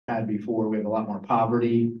had before. We have a lot more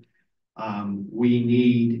poverty. We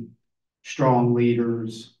need strong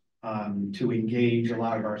leaders to engage a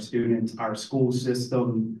lot of our students. Our school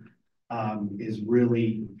system is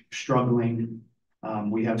really struggling.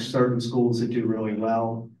 We have certain schools that do really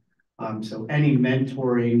well. So any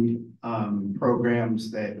mentoring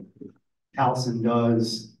programs that Towson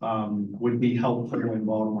does would be helpful in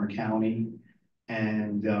Baltimore County.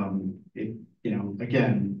 And it,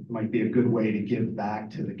 again, might be a good way to give back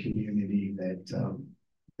to the community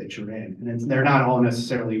that you're in. And they're not all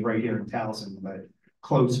necessarily right here in Towson, but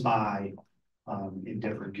close by in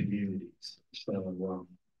different communities. So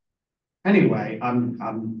anyway,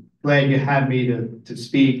 I'm glad you had me to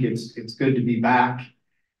speak. It's good to be back.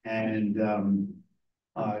 And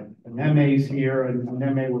Neme's here, and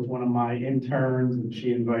Neme was one of my interns, and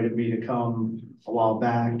she invited me to come a while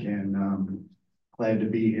back, and glad to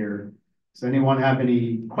be here. Does anyone have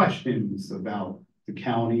any questions about the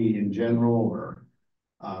county in general, or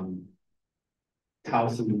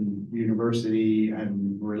Towson University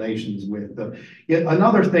and relations with the?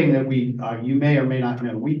 Another thing that you may or may not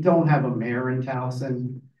know, we don't have a mayor in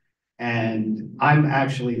Towson. And I'm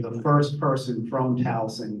actually the first person from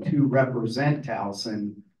Towson to represent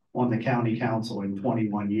Towson on the county council in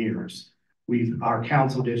 21 years. Our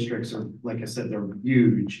council districts are, like I said, they're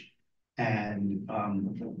huge. And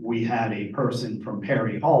we had a person from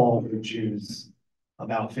Perry Hall, which is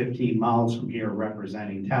about 15 miles from here,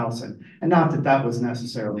 representing Towson. And not that that was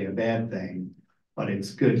necessarily a bad thing, but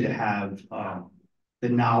it's good to have the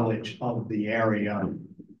knowledge of the area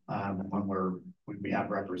when we have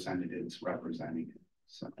representatives representing it.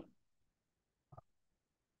 So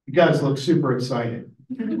you guys look super excited.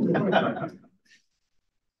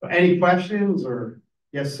 Any questions, or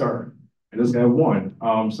yes, sir? I just got one.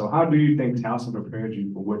 So how do you think Towson prepared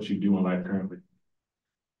you for what you do in life currently?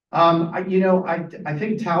 I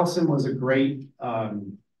think Towson was a great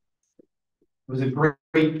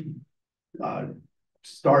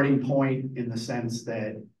starting point, in the sense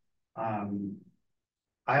that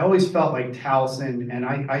I always felt like Towson, and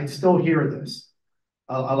I still hear this.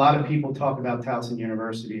 A lot of people talk about Towson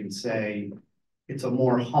University and say it's a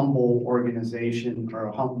more humble organization, or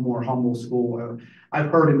a more humble school.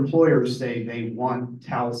 I've heard employers say they want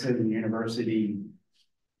Towson University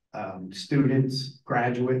students,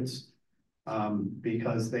 graduates,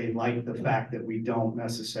 because they like the fact that we don't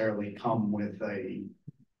necessarily come with a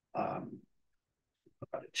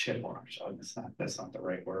chip on our shoulder. That's not the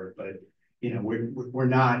right word, but we're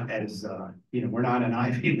not as we're not an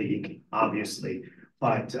Ivy League, obviously,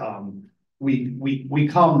 but we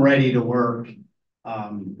come ready to work.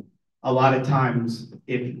 A lot of times,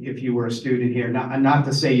 if you were a student here, not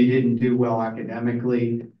to say you didn't do well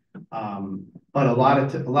academically, but a lot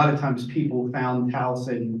of times people found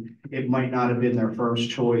Towson, it might not have been their first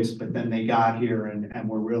choice, but then they got here and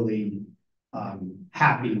were really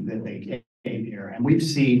happy that they came here. And we've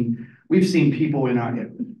seen people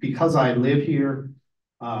because I live here.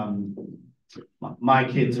 My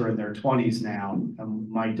kids are in their 20s now. And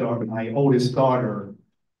my oldest daughter,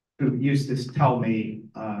 who used to tell me,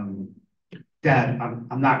 Dad,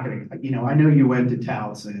 I'm not going to, I know you went to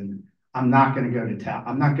Towson. I'm not going to go to Towson.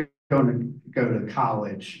 I'm not going to go to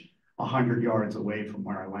college 100 yards away from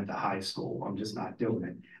where I went to high school. I'm just not doing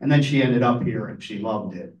it. And then she ended up here and she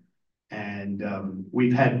loved it. And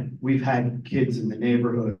we've had kids in the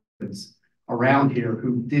neighborhoods around here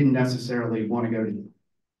who didn't necessarily want to go to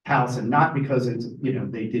Towson, not because it's,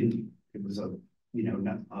 they didn't, it was a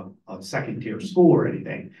second tier school or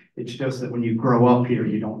anything. It's just that when you grow up here,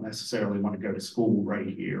 you don't necessarily want to go to school right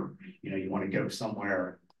here. You want to go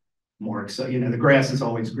somewhere more, the grass is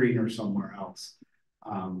always greener somewhere else.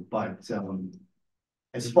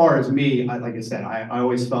 As far as me, like I said, I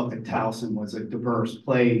always felt that Towson was a diverse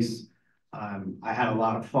place. I had a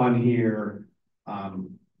lot of fun here,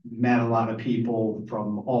 met a lot of people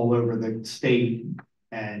from all over the state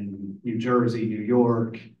and New Jersey, New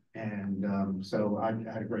York. And so I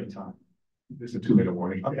had a great time. It's a 2-minute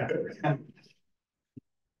warning. Okay.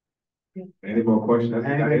 Any more questions?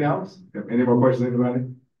 Anything else? Any more questions,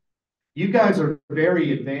 anybody? You guys are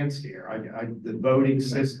very advanced here. The voting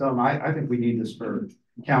system, I think we need this for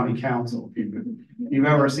county council. If you've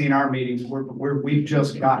ever seen our meetings, we've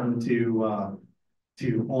just gotten to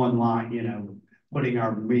online, putting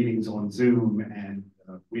our meetings on Zoom, and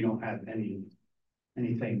we don't have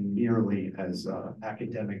anything nearly as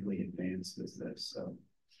academically advanced as this. So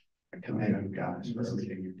I commend you guys for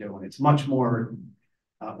everything you're doing. It's much more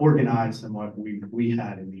organized than what we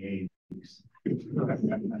had in the 80s.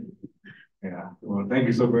 Yeah, well, thank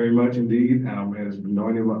you so very much indeed. As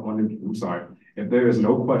I'm sorry. if there is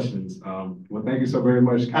no questions, well, thank you so very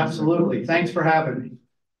much. Councilman. Absolutely. Thanks for having me.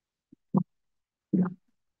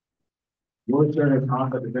 Your turn is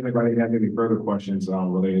on, if anybody has any further questions,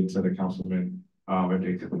 related to the councilman, if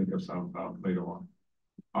they could think of some, later on.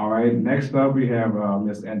 All right, next up, we have,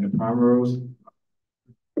 Ms. Edna Primrose.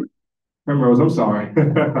 Primrose, I'm sorry.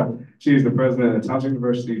 She is the president of the Towson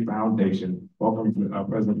University Foundation. Welcome,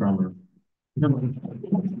 President Primrose.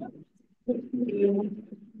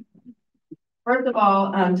 First of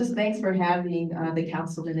all, just thanks for having the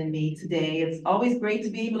councilman and me today. It's always great to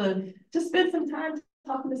be able to just spend some time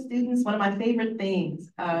talking to students, one of my favorite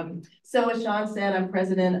things. So as Sean said, I'm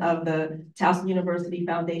president of the Towson University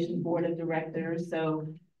Foundation Board of Directors. So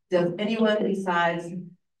does anyone besides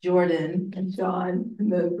Jordan and Sean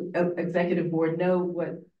and the executive board know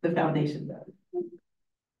what the foundation does?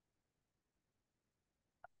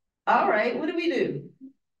 All right, what do we do?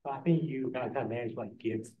 I think you kind of manage like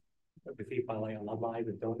gifts received by like alumni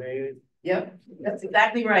that donated. Yep, that's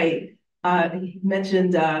exactly right. You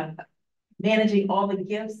mentioned managing all the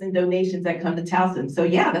gifts and donations that come to Towson. So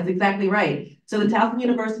yeah, that's exactly right. So the Towson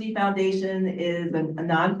University Foundation is a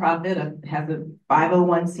nonprofit, has a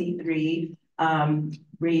 501c3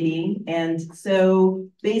 rating. And so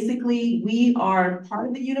basically we are part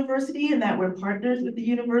of the university and that we're partners with the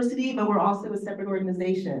university, but we're also a separate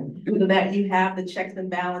organization so that you have the checks and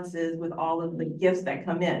balances with all of the gifts that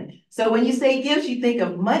come in. So when you say gifts, you think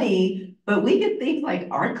of money, but we get things like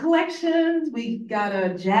art collections. We've got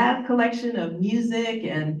a jazz collection of music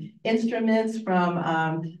and instruments from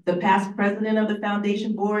the past president of the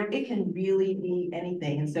foundation board. It can really be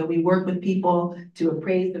anything. And so we work with people to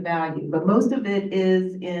appraise the value, but most of it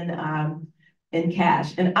is in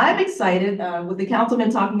cash. And I'm excited with the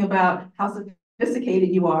councilman talking about how sophisticated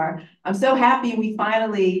you are. I'm so happy we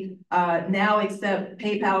finally now accept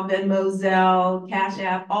PayPal, Venmo, Zelle, Cash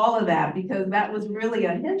App, all of that, because that was really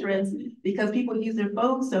a hindrance because people use their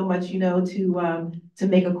phones so much, you know, to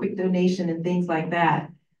make a quick donation and things like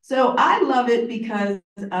that. So I love it because,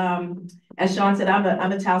 as Sean said,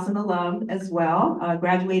 I'm a Towson alum as well.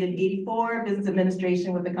 Graduated in '84, business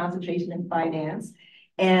administration with a concentration in finance.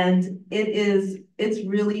 And it's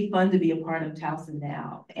really fun to be a part of Towson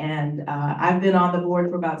now. And I've been on the board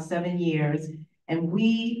for about 7 years, and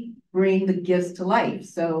we bring the gifts to life.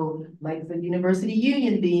 So like the University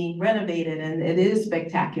Union being renovated, and it is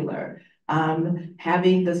spectacular.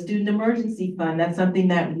 Having the Student Emergency Fund, that's something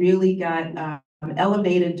that really got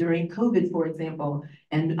elevated during COVID, for example.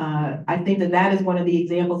 And I think that is one of the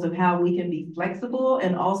examples of how we can be flexible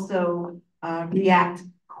and also react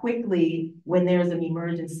quickly when there's an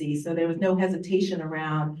emergency. So there was no hesitation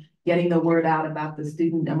around getting the word out about the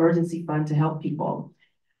Student Emergency Fund to help people.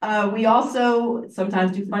 We also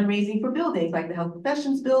sometimes do fundraising for buildings like the Health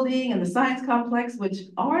Professions Building and the Science Complex, which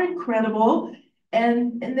are incredible.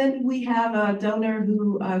 And then we have a donor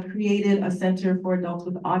who created a center for adults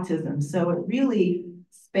with autism. So it really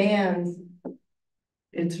spans,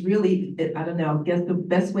 I don't know, I guess the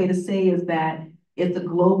best way to say is that it's a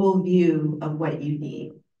global view of what you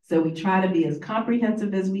need. So we try to be as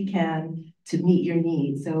comprehensive as we can to meet your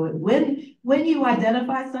needs. So when you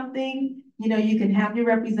identify something, you know, you can have your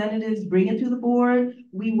representatives bring it to the board.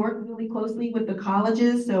 We work really closely with the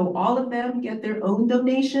colleges, so all of them get their own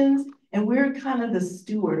donations, and we're kind of the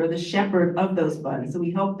steward or the shepherd of those funds. So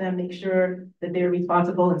we help them make sure that they're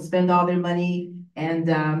responsible and spend all their money, and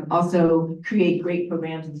also create great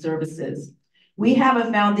programs and services. We have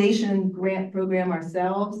a foundation grant program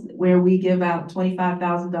ourselves where we give out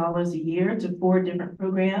 $25,000 a year to 4 different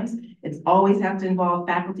programs. It's always have to involve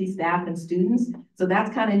faculty, staff, and students. So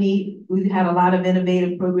that's kind of neat. We've had a lot of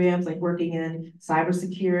innovative programs like working in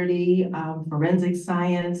cybersecurity, forensic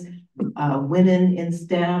science, women in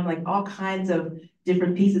STEM, like all kinds of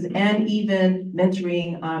different pieces, and even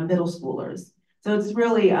mentoring middle schoolers. So it's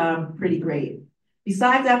really pretty great.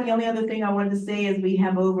 Besides that, the only other thing I wanted to say is we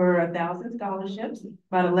have over 1,000 scholarships,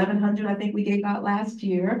 about 1,100 I think we gave out last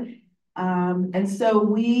year. And so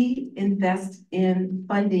we invest in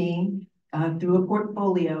funding through a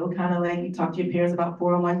portfolio, kind of like you talk to your parents about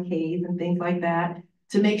 401ks and things like that,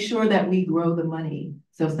 to make sure that we grow the money.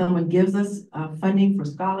 So if someone gives us funding for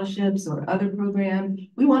scholarships or other programs,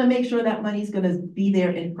 we want to make sure that money is going to be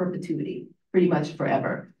there in perpetuity, pretty much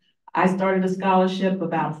forever. I started a scholarship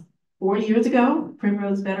about 4 years ago,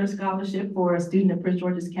 Primrose Veteran Scholarship for a student in Prince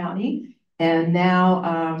George's County. And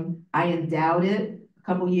now I endowed it a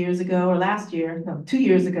couple years ago, or last year, no, 2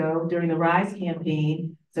 years ago during the RISE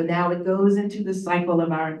campaign. So now it goes into the cycle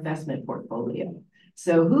of our investment portfolio.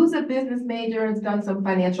 So who's a business major and has done some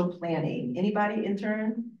financial planning? Anybody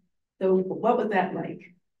intern? So what was that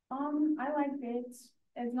like? I liked it.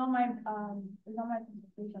 it's not my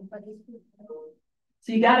presentation, but it's.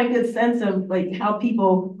 So you got a good sense of like how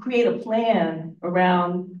people create a plan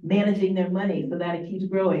around managing their money so that it keeps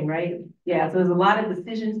growing, right? Yeah, so there's a lot of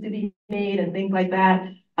decisions to be made and things like that.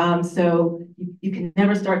 So you can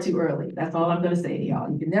never start too early. That's all I'm gonna say to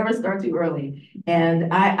y'all. You can never start too early.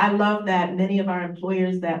 And I love that many of our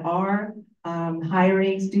employers that are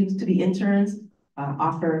hiring students to be interns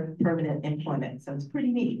offer permanent employment. So it's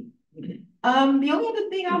pretty neat. The only other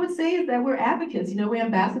thing I would say is that we're advocates, you know, we're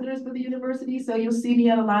ambassadors for the university. So you'll see me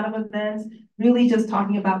at a lot of events, really just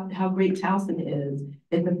talking about how great Towson is.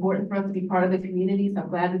 It's important for us to be part of the community. So I'm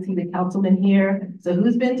glad to see the councilman here. So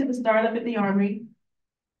who's been to the startup at the Armory?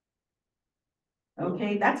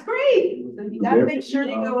 Okay, that's great. So you gotta make sure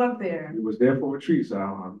you go up there. It was there for a treat,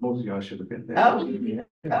 so most of y'all should have been there. Oh,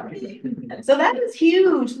 okay. So that is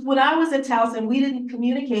huge. When I was at Towson, we didn't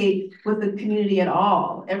communicate with the community at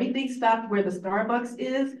all. Everything stopped where the Starbucks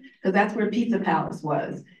is, because that's where Pizza Palace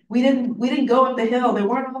was. We didn't go up the hill. There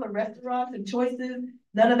weren't all the restaurants and choices.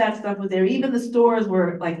 None of that stuff was there. Even the stores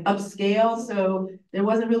were like upscale, so there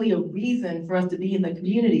wasn't really a reason for us to be in the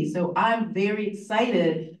community. So I'm very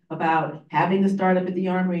excited about having the startup at the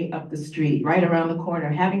Armory up the street, right around the corner,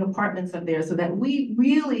 having apartments up there so that we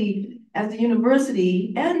really, as the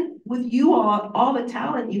university and with you all the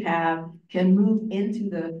talent you have can move into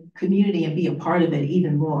the community and be a part of it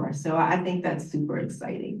even more. So I think that's super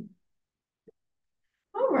exciting.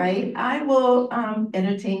 All right, I will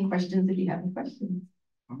entertain questions if you have any questions.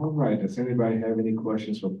 All right, does anybody have any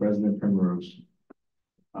questions for President Primrose?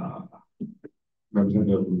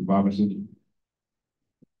 Representative Robinson?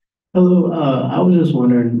 Hello, I was just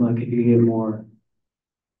wondering, like, if you could get more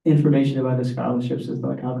information about the scholarships, as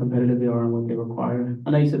like how competitive they are and what they require.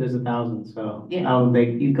 I know you said there's 1,000, so Yeah. I don't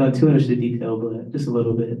think you go too much into detail, but just a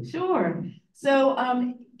little bit. Sure.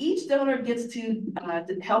 So each donor gets to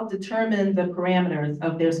help determine the parameters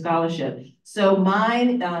of their scholarship. So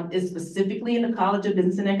mine is specifically in the College of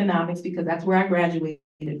Business and Economics because that's where I graduated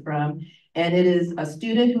from. And it is a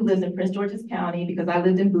student who lives in Prince George's County because I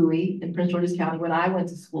lived in Bowie in Prince George's County when I went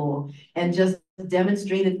to school and just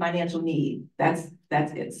demonstrated financial need. That's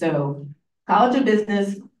it. So College of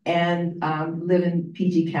Business and live in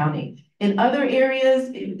PG County. In other areas,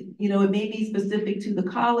 you know, it may be specific to the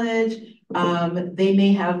college. They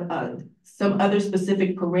may have some other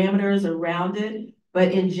specific parameters around it,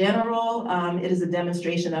 but in general, it is a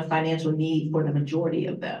demonstration of financial need for the majority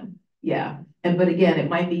of them. Yeah. But again, it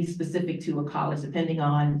might be specific to a college depending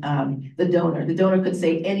on the donor. The donor could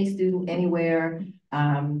say any student anywhere,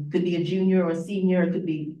 could be a junior or a senior, it could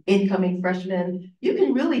be incoming freshman. You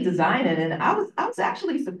can really design it. And I was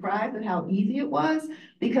actually surprised at how easy it was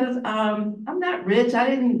because I'm not rich. I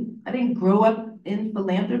didn't grow up in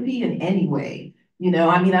philanthropy in any way. You know,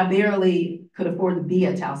 I mean, I barely could afford to be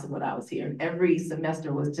at Towson when I was here. Every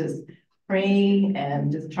semester was just praying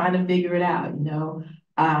and just trying to figure it out, you know.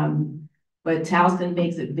 But Towson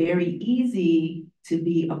makes it very easy to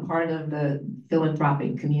be a part of the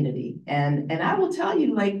philanthropic community. And I will tell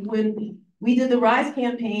you, like when we did the RISE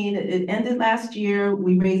campaign, it ended last year,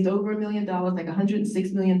 we raised over $1 million, like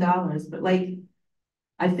 $106 million. But like,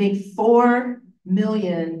 I think 4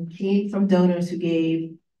 million came from donors who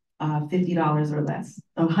gave $50 or less,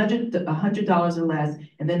 $100 or less.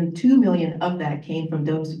 And then 2 million of that came from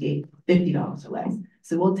donors who gave $50 or less.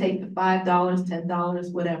 So we'll take the $5,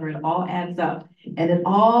 $10, whatever, it all adds up. And it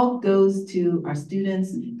all goes to our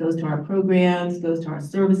students, goes to our programs, goes to our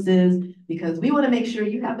services, because we want to make sure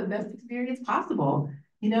you have the best experience possible.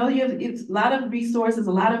 You know, it's a lot of resources,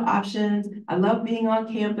 a lot of options. I love being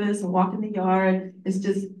on campus and walking the yard. It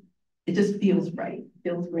just feels right,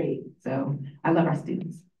 feels great. So I love our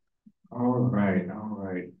students. All right, all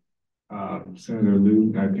right. Senator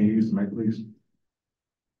Liu, can you use the mic, please?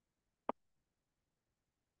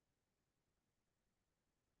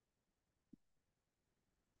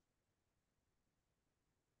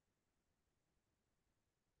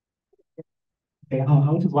 Okay, how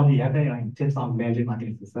much is what do you have there, like tips on managing like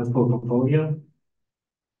a successful portfolio?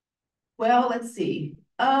 Well, let's see.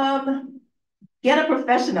 Get a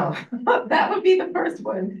professional. That would be the first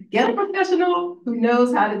one. Get a professional who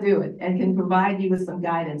knows how to do it and can provide you with some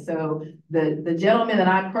guidance. So the gentleman that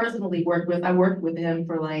I personally worked with, I worked with him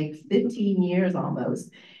for like 15 years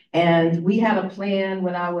almost. And we had a plan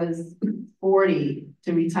when I was 40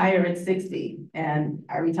 to retire at 60. And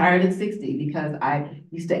I retired at 60 because I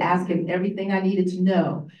used to ask him everything I needed to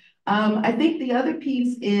know. I think the other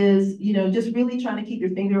piece is, you know, just really trying to keep your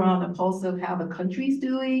finger on the pulse of how the country's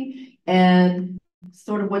doing and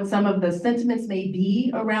sort of what some of the sentiments may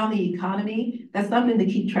be around the economy. That's something to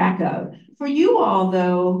keep track of. For you all,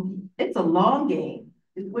 though, it's a long game.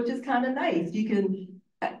 which is kind of nice. You can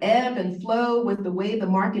ebb and flow with the way the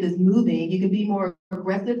market is moving. You can be more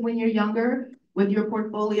aggressive when you're younger with your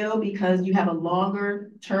portfolio because you have a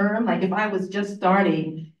longer term. Like if I was just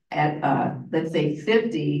starting at, let's say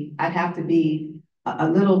 50, I'd have to be a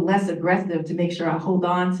little less aggressive to make sure I hold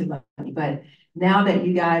on to money. But now that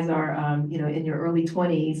you guys are, in your early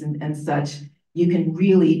 20s and such, you can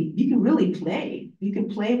really play. You can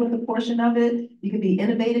play with a portion of it. You can be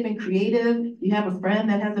innovative and creative. You have a friend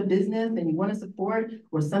that has a business and you want to support,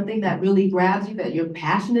 or something that really grabs you that you're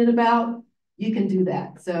passionate about, you can do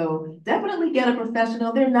that. So definitely get a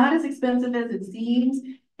professional. They're not as expensive as it seems,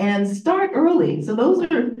 and start early. So those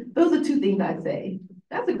are two things I'd say.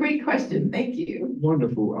 That's a great question. Thank you.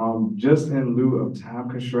 Wonderful. Just in lieu of time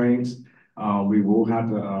constraints, we will have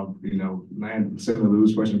to, land some of the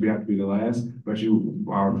loose questions. We have to be the last, but you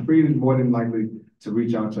are free, more than likely, to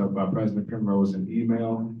reach out to President Primrose in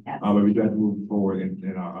email. Yes. But we do have to move forward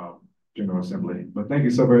in our General Assembly. But thank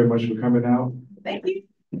you so very much for coming out. Thank you.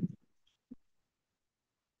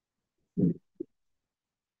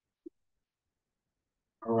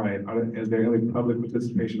 All right. Is there any public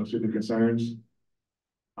participation of student concerns?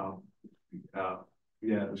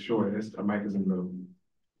 Yeah, sure. A mic is in the middle.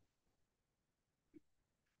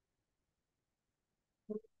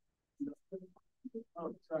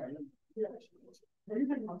 Oh, sorry. This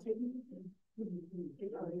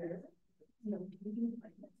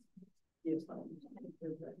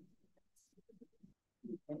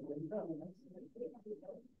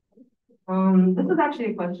is actually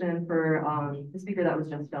a question for the speaker that was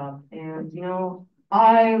just up. And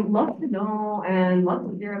I love to know and love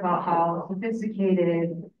to hear about how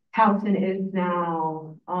sophisticated Towson is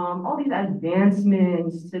now. All these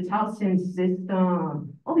advancements to Towson's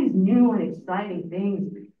system, all these new and exciting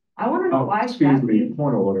things. I want to know why excuse me,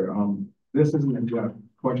 point of order. This isn't a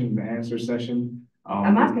question and answer session.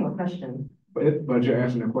 I'm asking a question. But you're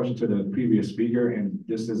asking a question to the previous speaker, and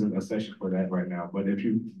this isn't a session for that right now. But if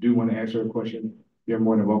you do want to ask her a question, you're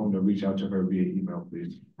more than welcome to reach out to her via email,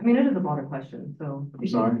 please. I mean, it is a broader question, so. I'm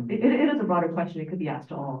sorry? It is a broader question. It could be asked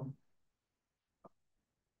to all.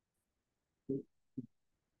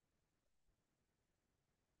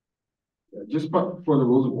 Just for the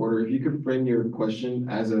rules of order, if you could frame your question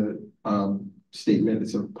as a statement,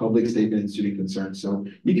 it's a public statement and student concern. So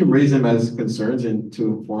you can raise them as concerns and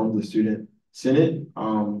to inform the student senate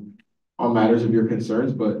on matters of your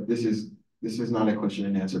concerns, but this is not a question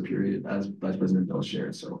and answer period, as Vice President Bell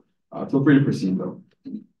shared. So feel free to proceed though.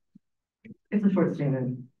 It's a short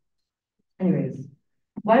statement. Anyways,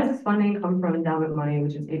 why does this funding come from endowment money,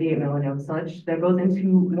 which is 88 million of such, that goes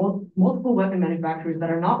into multiple weapon manufacturers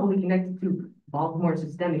that are not only connected to Baltimore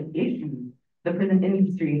systemic issues, the prison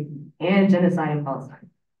industry, and genocide in Palestine?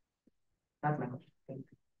 That's my question. Thank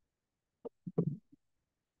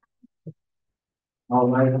you. All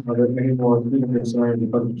right. Are there any more student concerns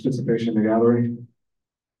about participation in the gallery?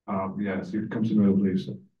 Yes, you come to the middle, please.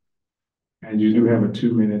 And you do have a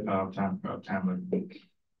 2-minute time limit.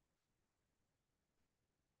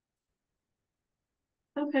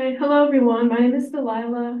 Okay, hello everyone. My name is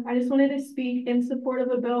Delilah. I just wanted to speak in support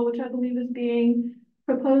of a bill which I believe is being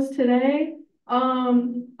proposed today. A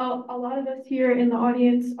lot of us here in the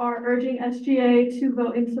audience are urging SGA to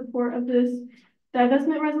vote in support of this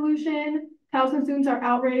divestment resolution. Towson students are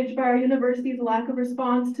outraged by our university's lack of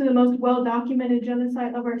response to the most well-documented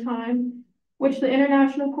genocide of our time, which the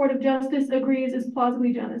International Court of Justice agrees is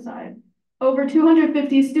plausibly genocide. Over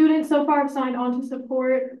 250 students so far have signed on to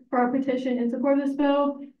support for our petition in support of this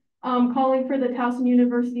bill, calling for the Towson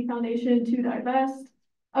University Foundation to divest.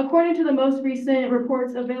 According to the most recent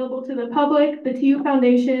reports available to the public, the TU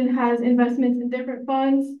Foundation has investments in different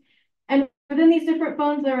funds. And within these different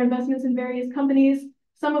funds, there are investments in various companies,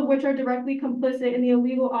 some of which are directly complicit in the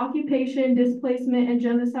illegal occupation, displacement, and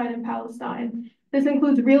genocide in Palestine. This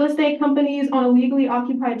includes real estate companies on illegally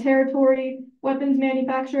occupied territory, weapons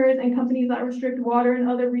manufacturers, and companies that restrict water and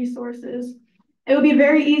other resources. It would be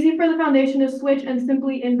very easy for the foundation to switch and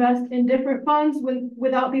simply invest in different funds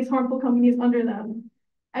without these harmful companies under them.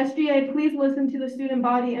 SGA, please listen to the student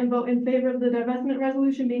body and vote in favor of the divestment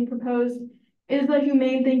resolution being proposed. It is the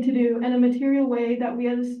humane thing to do and a material way that we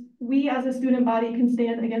as a student body can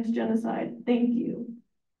stand against genocide. Thank you.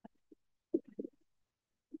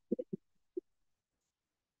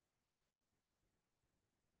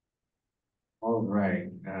 All right.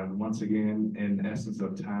 Once again, in essence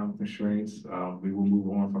of time constraints, we will move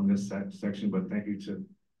on from this section, but thank you to.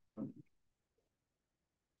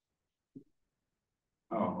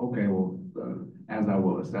 Oh, okay. Well, as I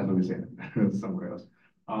was, that's what we said somewhere else.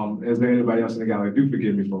 Is there anybody else in the gallery? Do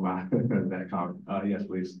forgive me for my that comment. Yes,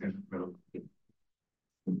 please. In the middle.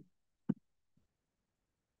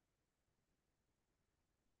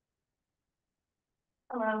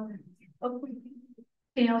 Hello. Oh,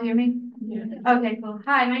 can you all hear me? Yeah. Okay, cool.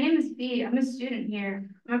 Hi, my name is B. I'm a student here.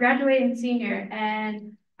 I'm a graduating senior,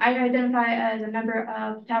 and I identify as a member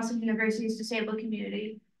of Towson University's disabled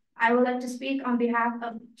community. I would like to speak on behalf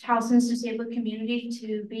of Towson's disabled community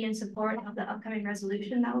to be in support of the upcoming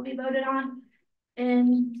resolution that will be voted on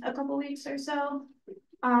in a couple weeks or so.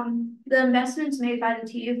 The investments made by the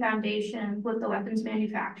TU Foundation with the weapons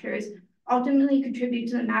manufacturers ultimately contribute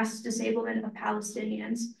to the mass disablement of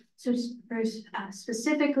Palestinians. So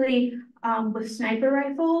specifically with sniper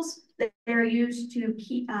rifles, they're used to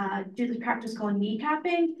do this practice called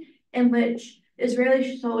kneecapping, in which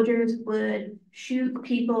Israeli soldiers would shoot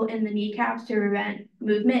people in the kneecaps to prevent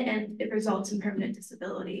movement, and it results in permanent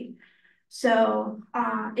disability. So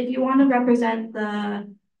if you want to represent the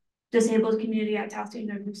disabled community at Towson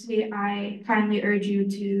University, I kindly urge you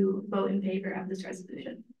to vote in favor of this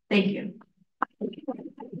resolution. Thank you.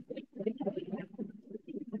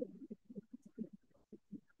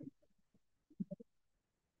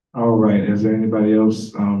 All right, is there anybody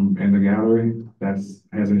else in the gallery that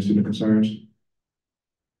has any student concerns?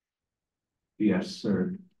 Yes,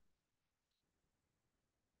 sir.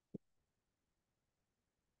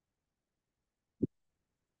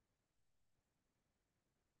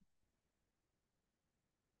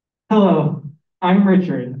 Hello, I'm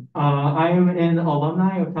Richard. I am an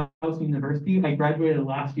alumni of Towson University. I graduated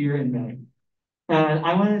last year in May. And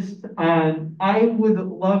I would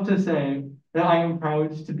love to say that I am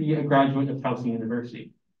proud to be a graduate of Towson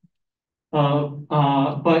University.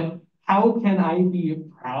 But how can I be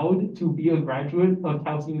proud to be a graduate of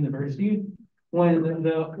Towson University when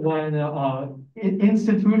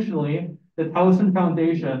institutionally the Towson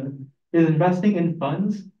Foundation is investing in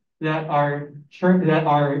funds that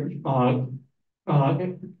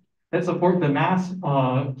support the mass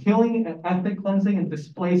killing, ethnic cleansing, and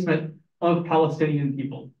displacement of Palestinian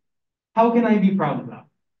people? How can I be proud of that?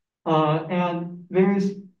 And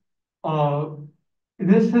there's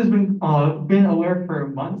this has been aware for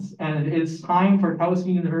months, and it's time for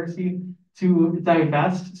Towson University to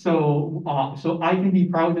divest. So I can be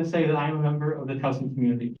proud to say that I'm a member of the Towson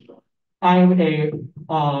community. I am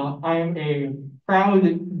a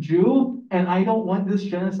proud Jew, and I don't want this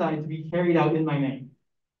genocide to be carried out in my name.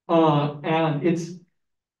 And it's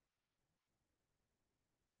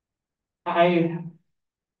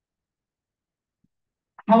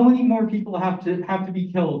how many more people have to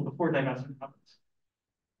be killed before divestment happens?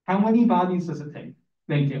 How many bodies does it take?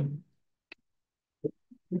 Thank you.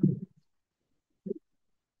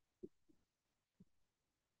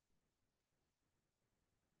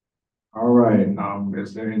 All right,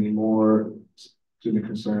 is there any more student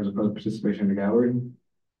concerns about participation in the gallery?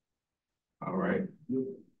 All right.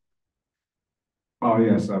 Oh,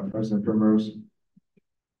 yes, President Primrose.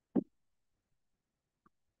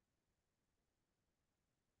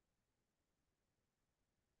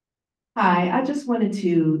 Hi, I just wanted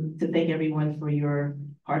to thank everyone for your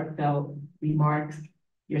heartfelt remarks,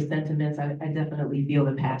 your sentiments. I definitely feel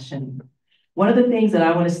the passion. One of the things that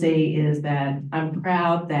I want to say is that I'm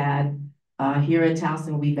proud that here at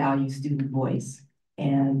Towson, we value student voice.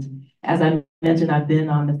 And as I mentioned, I've been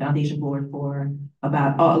on the foundation board for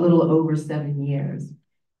about a little over 7 years.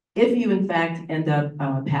 If you in fact end up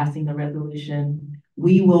passing the resolution,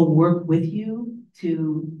 we will work with you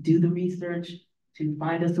to do the research, to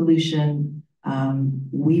find a solution.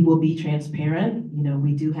 We will be transparent. You know,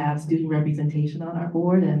 we do have student representation on our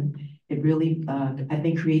board, and it really, I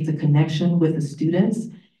think, creates a connection with the students.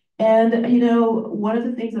 And, you know, one of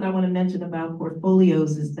the things that I want to mention about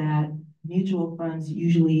portfolios is that mutual funds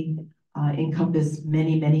usually encompass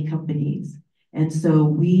many, many companies. And so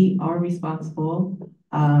we are responsible,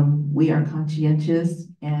 we are conscientious,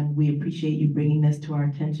 and we appreciate you bringing this to our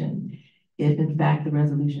attention. If in fact the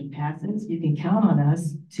resolution passes, you can count on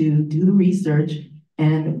us to do the research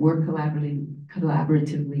and work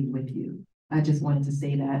collaboratively with you. I just wanted to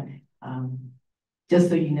say that, just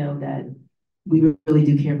so you know that we really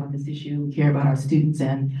do care about this issue, we care about our students,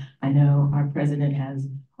 and I know our president has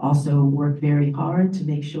also worked very hard to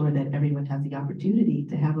make sure that everyone has the opportunity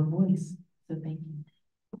to have a voice. So thank you.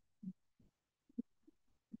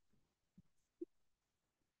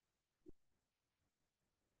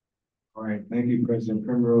 All right, thank you, President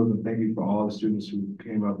Primrose, and thank you for all the students who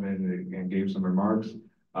came up and gave some remarks.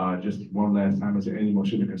 Just one last time, is there any more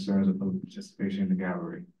student concerns about participation in the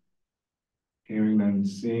gallery? Hearing none,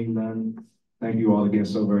 seeing none, thank you all again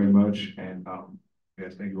so very much, and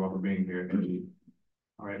yes, thank you all for being here.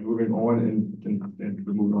 All right, moving on and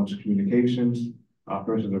we're moving on to communications.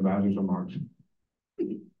 First is advisor's remarks.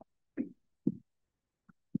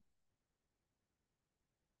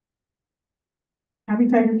 Hi, Happy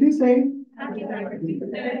Tiger Tuesday. Happy Tiger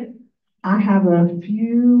Tuesday. I have a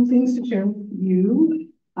few things to share with you.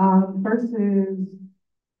 First is,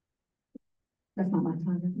 that's not my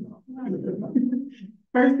tiger.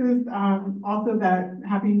 First is also that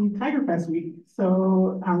happy Tiger Fest week.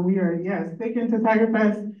 So we are, yes, thick into Tiger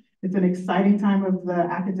Fest. It's an exciting time of the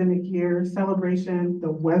academic year celebration. The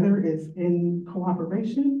weather is in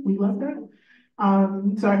cooperation. We love that.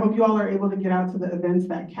 So I hope you all are able to get out to the events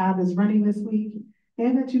that CAB is running this week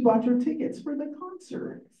and that you bought your tickets for the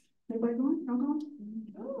concerts. Everybody going? Y'all going?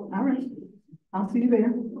 All right. I'll see you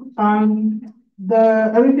there.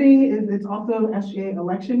 The other thing is it's also SGA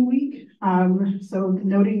election week. So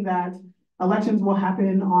noting that elections will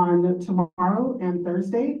happen on tomorrow and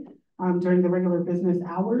Thursday during the regular business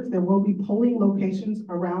hours. There will be polling locations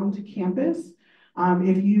around campus.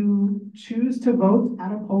 If you choose to vote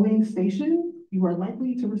at a polling station, you are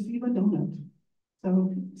likely to receive a donut.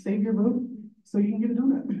 So save your vote so you can get a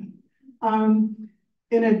donut.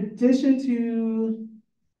 In addition to,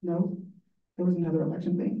 no, there was another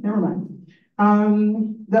election thing, never mind.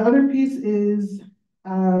 The other piece is,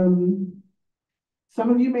 some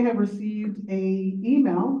of you may have received a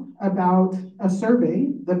email about a survey,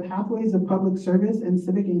 the Pathways of Public Service and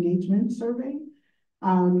Civic Engagement Survey.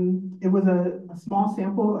 It was a small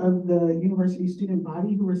sample of the university student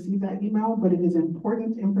body who received that email, but it is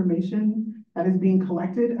important information that is being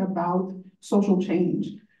collected about social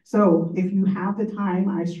change. So if you have the time,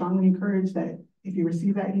 I strongly encourage that if you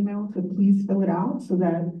receive that email to please fill it out so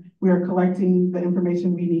that we are collecting the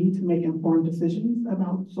information we need to make informed decisions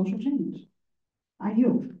about social change. I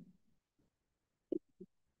yield.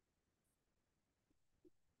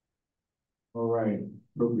 All right,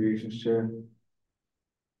 appropriations chair.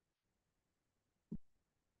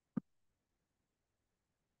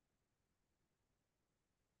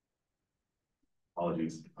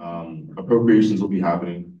 Apologies. Appropriations will be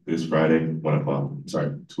happening this Friday, 1 o'clock,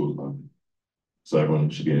 sorry, 2 o'clock. So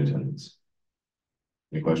everyone should be in attendance.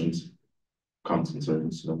 Any questions? Comments,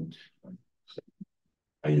 concerns? No?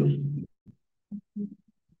 I yield.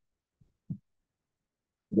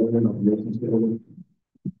 I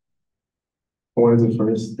wanted to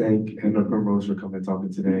first thank Edna Primrose for coming and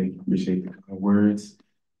talking today. Appreciate the kind words.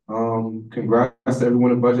 Congrats to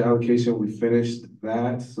everyone in budget allocation. We finished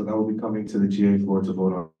that, so that will be coming to the GA floor to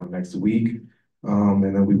vote on next week. And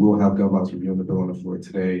then we will have Govbox reviewing the bill on the floor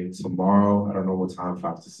today, tomorrow. I don't know what time,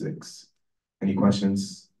 5 to 6. Any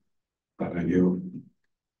questions? Thank you.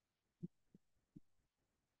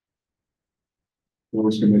 What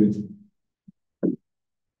was committed?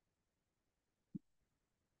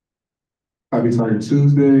 Happy Tiger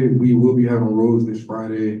Tuesday. We will be having Rose this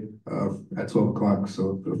Friday at 12 o'clock,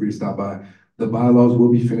 so feel free to stop by. The bylaws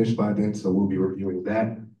will be finished by then, so we'll be reviewing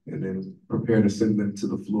that and then prepare to send them to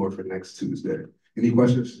the floor for next Tuesday. Any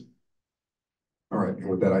questions? All right, and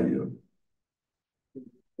with that, I yield.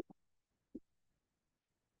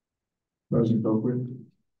 President Copeland.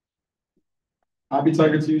 Happy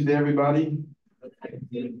Tiger Tuesday, everybody.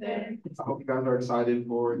 I hope you guys are excited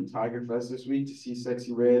for Tiger Fest this week to see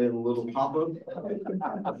Sexy Red and Little Papa.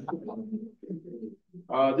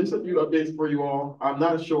 Just a few updates for you all. I'm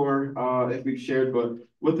not sure if we've shared, but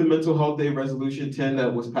with the Mental Health Day Resolution 10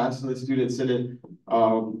 that was passed in the Student Senate,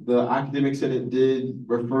 the Academic Senate did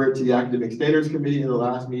refer it to the Academic Standards Committee in the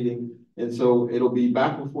last meeting. And so it'll be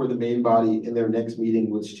back before the main body in their next meeting,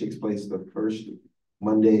 which takes place the first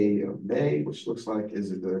Monday of May, which looks like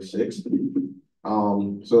is it the 6th.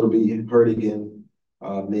 So it'll be heard again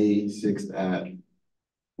May 6th at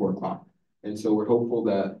 4 o'clock. And so we're hopeful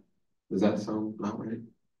that, does that sound not right?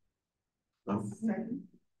 No?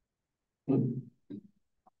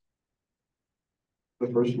 The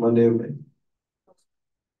first Monday of May.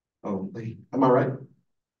 Oh, am I right?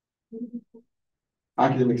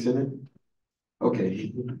 Academic Senate?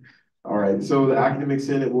 Okay. All right, so the Academic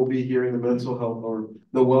Senate will be hearing the mental health or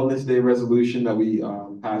the Wellness Day resolution that we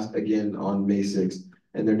passed again on May 6th.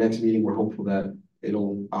 And their next meeting, we're hopeful that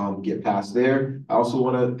it'll get passed there. I also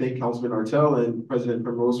want to thank Councilman Artel and President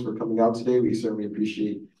Primrose for coming out today. We certainly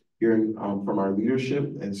appreciate hearing from our leadership.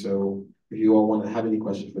 And so if you all want to have any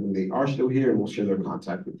questions for them, they are still here and we'll share their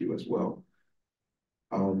contact with you as well.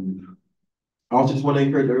 I also just want to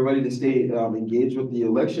encourage everybody to stay engaged with the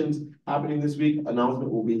elections happening this week. Announcement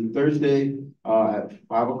will be Thursday at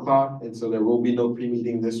 5 o'clock. And so there will be no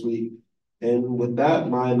pre-meeting this week. And with that,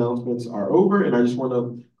 my announcements are over. And I just want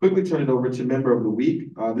to quickly turn it over to Member of the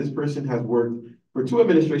Week. This person has worked for 2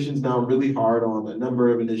 administrations now really hard on a number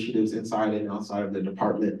of initiatives inside and outside of the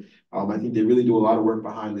department. I think they really do a lot of work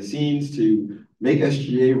behind the scenes to make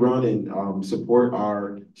SGA run and support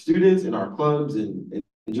our students and our clubs and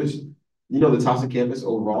just you know, the Towson campus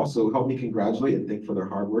overall, so help me congratulate and thank for their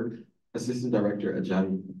hard work. Assistant Director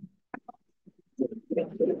Ajani.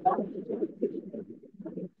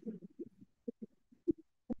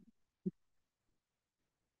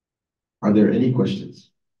 Are there any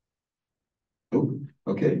questions? Oh,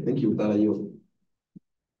 okay, thank you. With that, I yield.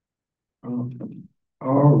 All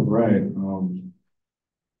right,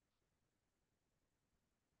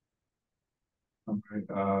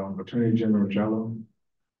 Attorney General Jello.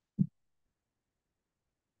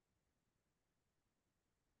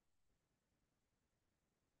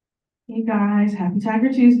 Hey guys, happy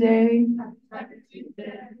Tiger Tuesday.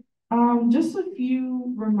 Just a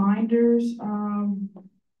few reminders.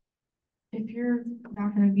 If you're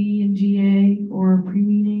not gonna be in GA or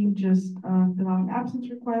pre-meeting, just fill out an absence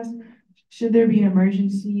request. Should there be an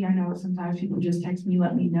emergency, I know sometimes people just text me,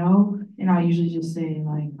 let me know, and I'll usually just say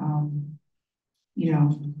like, you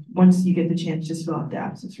know, once you get the chance, just fill out the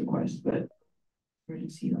absence request, but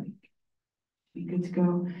emergency, like, be good to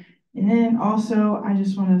go. And then also, I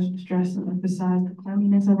just want to stress and emphasize the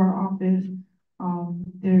cleanliness of our office.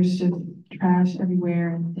 There's just trash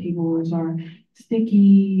everywhere, and tables are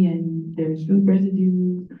sticky, and there's food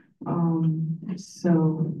residue.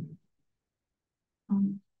 So,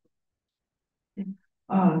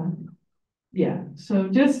 yeah. So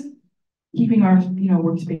just keeping our,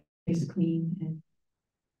 workspace clean and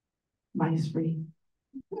mice free.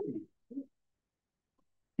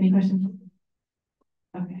 Any questions?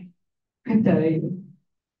 Okay. Good day.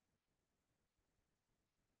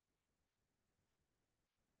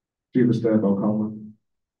 Chief of Staff O'Connor.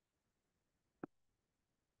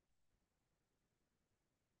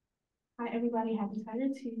 Hi, everybody. Happy Tiger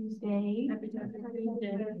Tuesday. Happy Tuesday.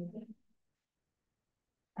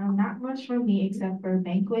 Not much for me except for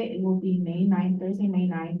banquet. It will be May 9th, Thursday, May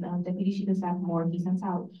 9th. Deputy Chief of Staff Moore, he sent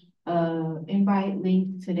out invite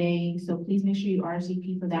link today. So please make sure you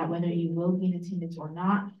RSVP for that, whether you will be in attendance or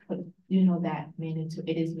not. But you know that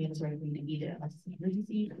it is mandatory for you to be there unless it's an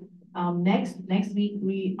emergency. Next week,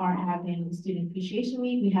 we are having Student Appreciation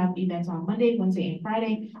Week. We have events on Monday, Wednesday, and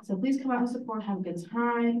Friday. So please come out and support, have a good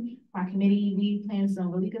time. Our committee, we plan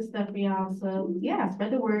some really good stuff for y'all. So yeah,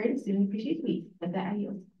 spread the word, Student Appreciation Week. With that, I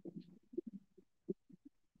yield.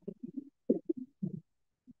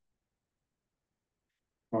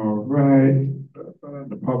 All right,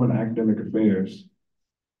 Department of Academic Affairs.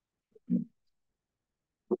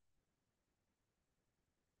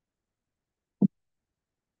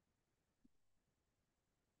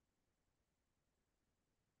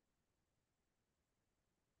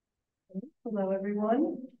 Hello,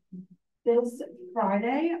 everyone. This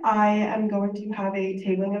Friday, I am going to have a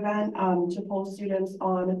tabling event to poll students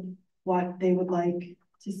on what they would like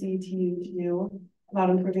to see TU do about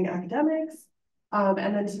improving academics. And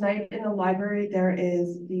then tonight in the library, there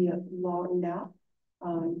is the long nap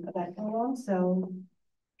event going on. So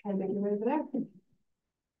kind of make your way over there.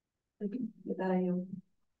 With that, I am.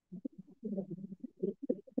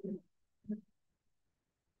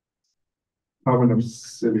 Department of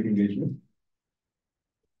Civic Engagement.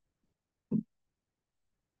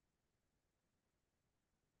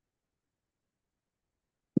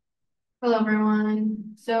 Hello,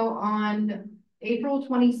 everyone. So on April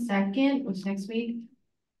 22nd, which is next week,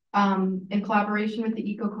 in collaboration with the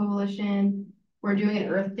Eco Coalition, we're doing an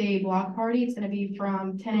Earth Day block party. It's going to be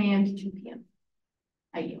from 10 a.m. to 2 p.m.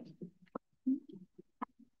 I yield.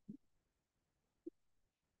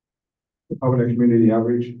 Department of Community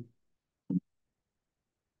Outreach.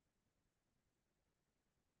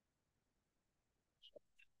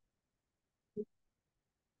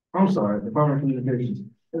 I'm sorry, Department of Communications.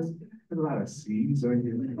 There's a lot of C's on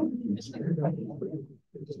here.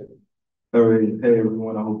 All right, hey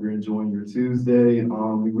everyone, I hope you're enjoying your Tuesday.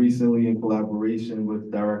 We recently, in collaboration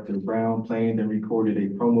with Director Brown, planned and recorded a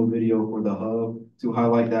promo video for the hub to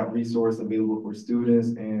highlight that resource available for students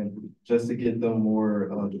and just to get them more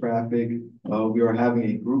traffic. We are having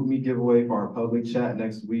a group meet giveaway for our public chat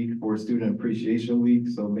next week for Student Appreciation Week,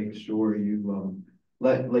 so make sure you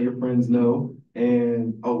let your friends know.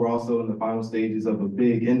 And we're also in the final stages of a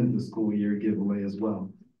big end of the school year giveaway as well.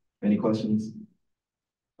 Any questions?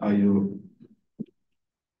 Department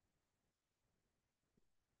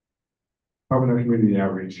of Community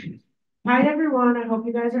Outreach. Hi, everyone. I hope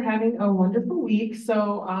you guys are having a wonderful week.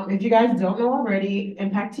 So if you guys don't know already,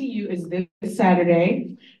 Impact TU is this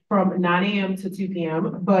Saturday from 9 a.m. to 2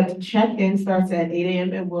 p.m. But check-in starts at 8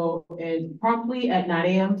 a.m. and will end promptly at 9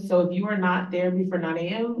 a.m. So if you are not there before 9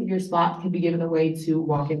 a.m., your slot can be given away to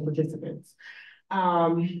walk-in participants.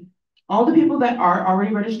 All the people that are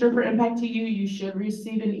already registered for Impact TU, you should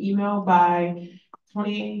receive an email by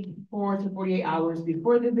 24 to 48 hours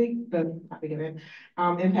before the not big event,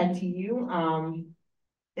 impact to you.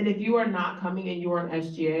 And if you are not coming and you are an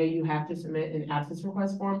SGA, you have to submit an absence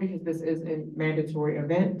request form because this is a mandatory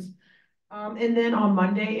event. And then on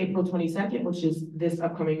Monday, April 22nd, which is this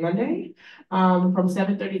upcoming Monday, from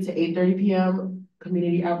 7:30 to 8:30 p.m.,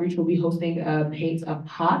 Community Outreach will be hosting a Paint a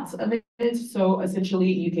Pot event. So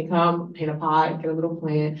essentially you can come, paint a pot, get a little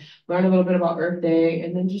plant, learn a little bit about Earth Day,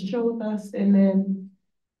 and then just chill with us. And then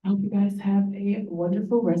I hope you guys have a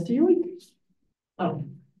wonderful rest of your week. Oh,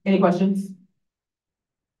 any questions?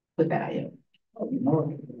 With that, I am.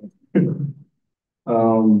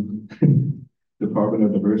 Department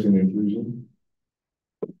of Diversity and Inclusion.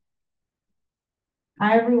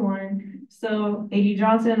 Hi, everyone. So AD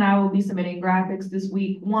Johnson and I will be submitting graphics this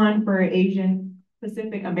week, one for Asian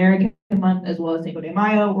Pacific American Month, as well as Cinco de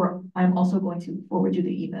Mayo, where I'm also going to forward you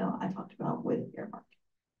the email I talked about with Earmark.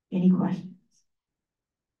 Any questions?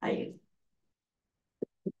 I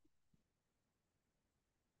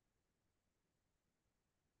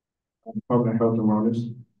Department of Health and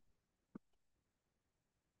Wellness.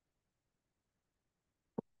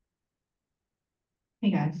 Hey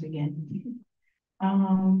guys, again.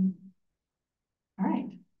 All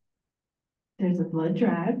right. There's a blood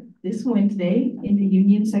drive this Wednesday in the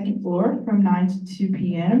Union second floor from 9 to 2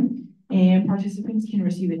 p.m. And participants can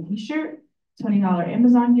receive a t-shirt, $20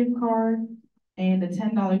 Amazon gift card, and a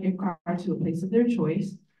 $10 gift card to a place of their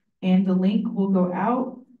choice. And the link will go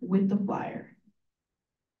out with the flyer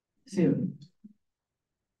soon.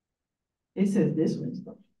 It says this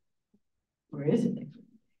Wednesday. Where is it next week?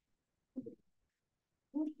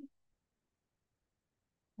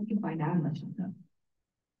 I can find out and let you know.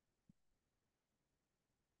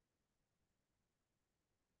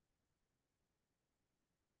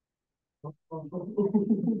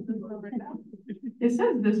 It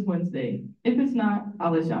says this Wednesday. If it's not,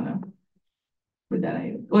 I'll let y'all know. With that,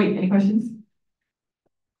 wait, any questions?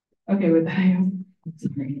 Okay, with that,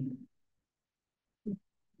 sorry.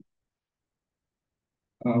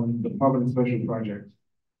 Department of Special Projects.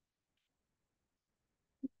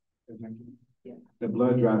 Yeah. The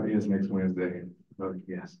blood drive is next Wednesday, but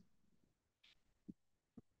yes.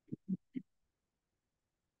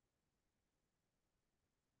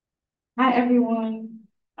 Hi, everyone.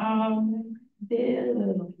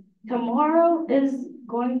 Tomorrow is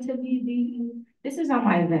going to be this is on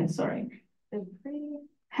my event, sorry. The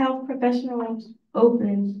Health Professionals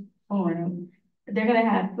Open Forum. They're gonna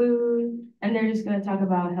have food and they're just gonna talk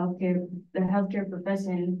about healthcare, the healthcare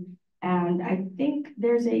profession. And I think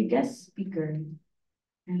there's a guest speaker.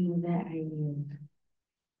 And with that, I will.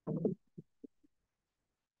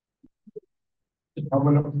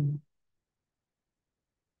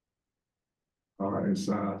 All right, it's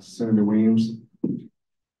Senator Williams.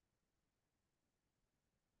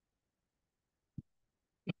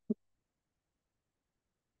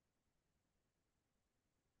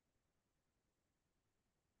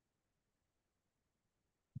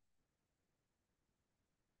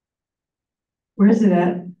 Where's it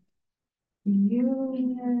at?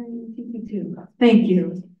 Union TP2. Thank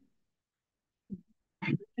you.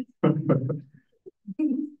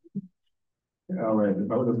 All right,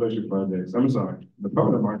 Department of Special Projects. I'm sorry,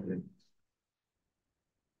 Department of Marketing.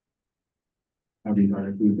 Have you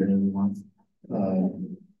heard who's there everyone? No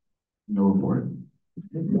report.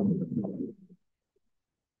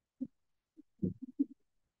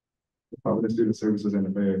 Department of Student Services and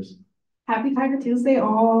Affairs. Happy Tiger Tuesday,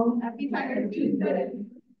 all. Happy Tiger Tuesday.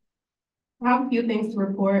 I have a few things to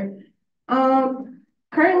report.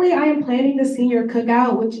 Currently, I am planning the senior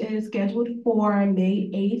cookout, which is scheduled for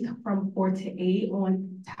May 8th from 4 to 8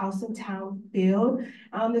 on Towson Town Field.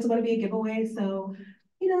 There's going to be a giveaway, so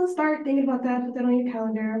start thinking about that, put that on your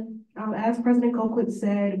calendar. As President Colquitt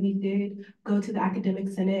said, we did go to the Academic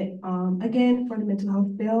Senate again for the mental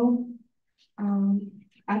health bill.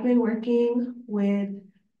 I've been working with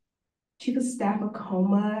Chief of Staff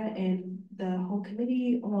Akoma and the whole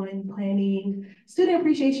committee on planning Student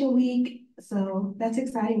Appreciation Week. So that's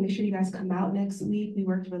exciting. Make sure you guys come out next week. We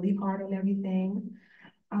worked really hard on everything.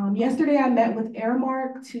 Yesterday, I met with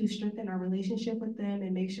Airmark to strengthen our relationship with them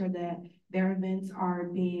and make sure that their events are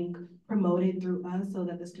being promoted through us so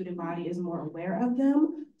that the student body is more aware of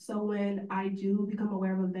them. So when I do become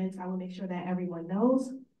aware of events, I will make sure that everyone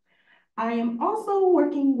knows. I am also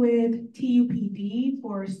working with TUPD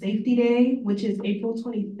for Safety Day, which is April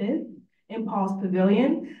 25th in Paul's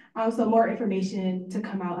Pavilion. So more information to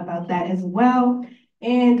come out about that as well.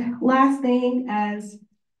 And last thing, as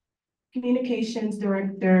Communications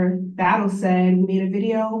Director Battle said, we made a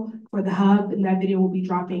video for the hub and that video will be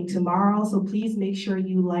dropping tomorrow. So please make sure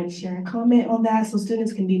you like, share, and comment on that so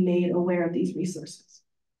students can be made aware of these resources.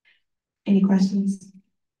 Any questions?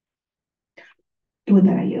 And with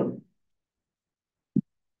that, I yield.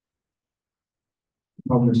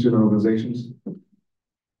 Public student organizations,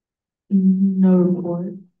 No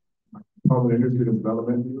report. public industry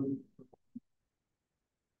development.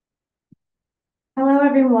 Hello,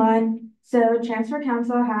 everyone. So Transfer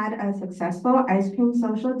Council had a successful ice cream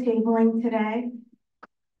social tabling today.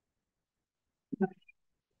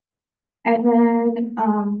 And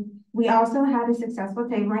then we also had a successful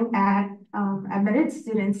tabling at Admitted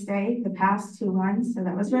Students Day, the past 2 ones, so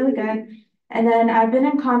that was really good. And then I've been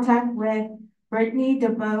in contact with Brittany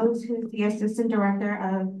DeBose, who's the Assistant Director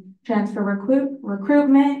of Transfer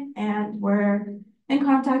Recruitment, and we're in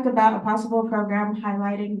contact about a possible program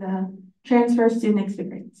highlighting the transfer student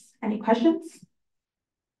experience. Any questions?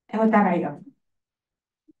 And with that, I yield.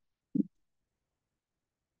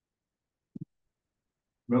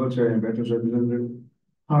 Military and veterans representative.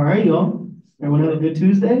 All right, y'all. Everyone have a good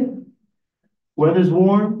Tuesday. Weather's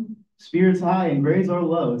warm, spirits high, and grades are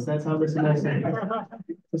low. It's that time of semester.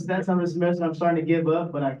 It's that time of semester I'm starting to give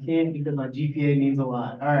up, but I can't because my GPA means a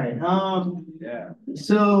lot. All right. Yeah.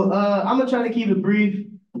 So I'm gonna try to keep it brief.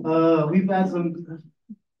 We've had some.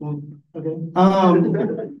 Well,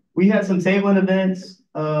 okay. We had some tabling events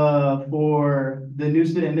for the new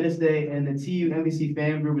student Minutes Day, and the TU NBC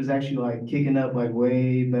fan group is actually like kicking up like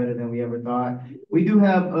way better than we ever thought. We do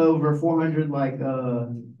have over 400 like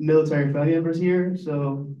military family members here,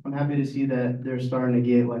 so I'm happy to see that they're starting to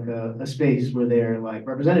get like a space where they're like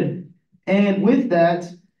represented. And with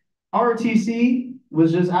that, RTC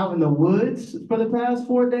was just out in the woods for the past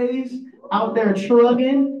 4 days, out there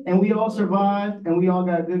trugging, and we all survived, and we all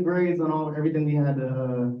got good grades on everything we had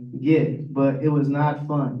to get, but it was not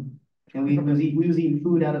fun. And we was eating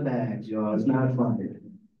food out of bags, y'all. It's not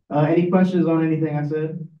fun. Any questions on anything I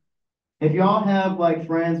said? If y'all have like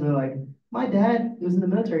friends who are like, my dad was in the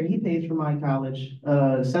military, he pays for my college,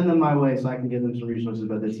 send them my way so I can give them some resources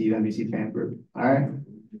about the TU NBC fan group. All right?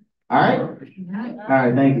 All right? All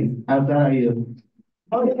right, thank you. How's that? How you?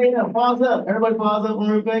 Oh, yeah, pause up. Everybody pause up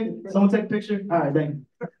real quick. Someone take a picture. All right, thank you.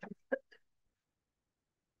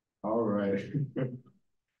 All right.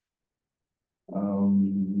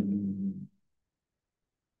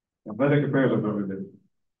 Athletic affairs representative.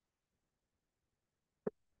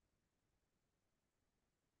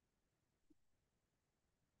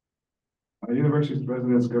 University's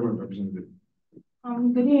president's government representative.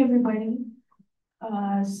 Good day, everybody.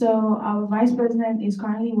 So our vice president is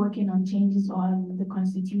currently working on changes on the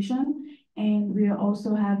constitution, and we are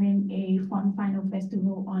also having a fun final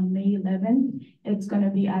festival on May 11th. It's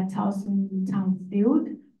gonna be at Towson Town Field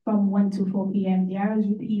from 1 to 4 p.m. The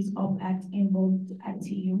RSVP is up at involved at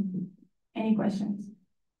TU. Any questions?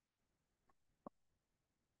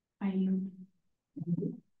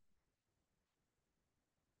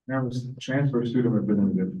 Transfer student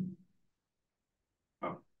representative.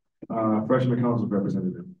 Freshman council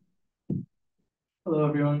representative. Hello,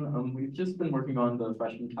 everyone. We've just been working on the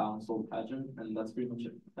freshman council pageant, and that's pretty much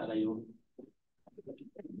it. That I yield.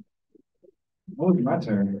 Oh, it's my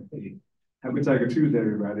turn. Happy Tiger Tuesday,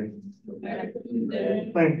 everybody.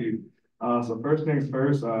 Thank you. So first things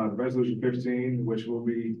first, resolution 15, which will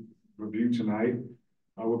be reviewed tonight,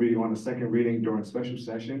 will be on the second reading during special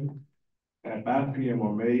session at 5 p.m.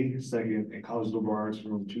 on May 2nd in College Liberal Arts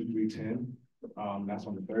Room 2310. That's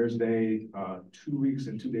on the Thursday, 2 weeks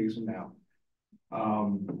and 2 days from now.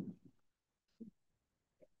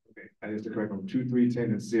 Okay, that is the correct one,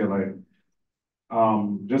 2310 in CLA.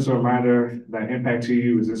 Just a reminder that Impact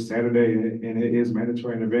TU is this Saturday, and it is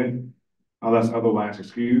mandatory an event unless otherwise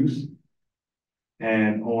excused.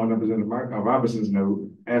 And on Representative Robinson's note,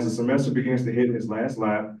 as the semester begins to hit its last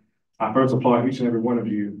lap, I first applaud each and every one of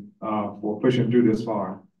you for pushing through this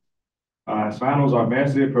far. As finals are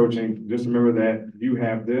vastly approaching, just remember that you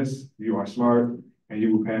have this, you are smart, and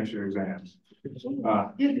you will pass your exams.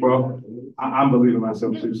 Well, I'm believing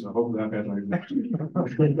myself too, so hopefully I pass my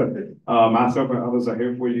exams. Myself and others are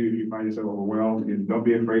here for you if you find yourself overwhelmed. And don't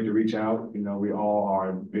be afraid to reach out. You know, we all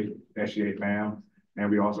are big SGA fam, and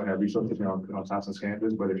we also have resources on Towson's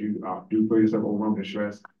campus. But if you do feel yourself overwhelmed and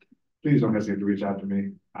stressed, please don't hesitate to reach out to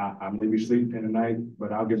me. I may be sleeping in the night,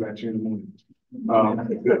 but I'll get back to you in the morning.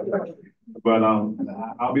 But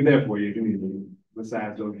I'll be there for you if you need me.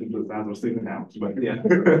 Besides those sleeping hours, but yeah,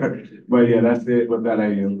 but yeah, that's it. With that, I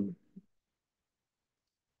am.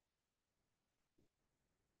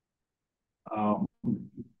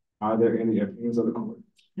 Are there any opinions of the court?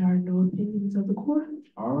 There are no opinions of the court.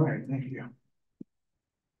 All right, thank you.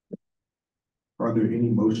 Are there any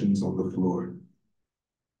motions on the floor?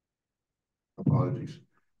 Apologies.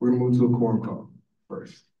 We're gonna move to a quorum call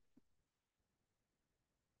first.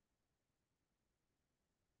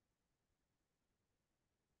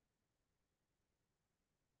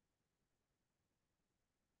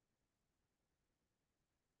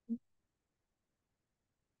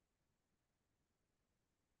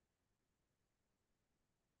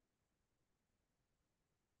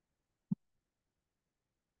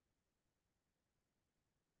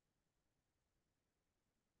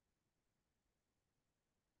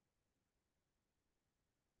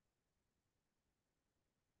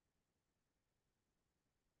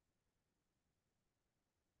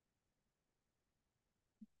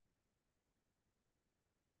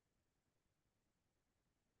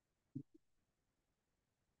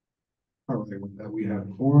 All right, with that, we have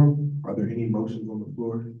quorum. Are there any motions on the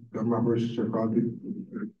floor? Government Operations Chair Crosby.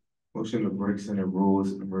 Motion to break Senate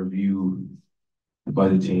rules and review the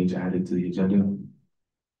budget change added to the agenda.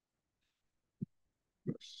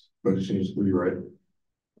 Yes. Budget change 3, right?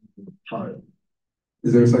 All right.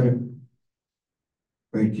 Is there a second?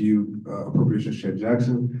 Thank you, Appropriations Chair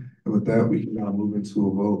Jackson. And with that, we can now move into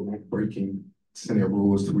a vote on breaking Senate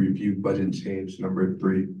rules to review budget change number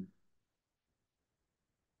 3.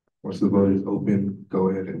 Once the vote is open, go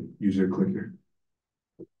ahead and use your clicker.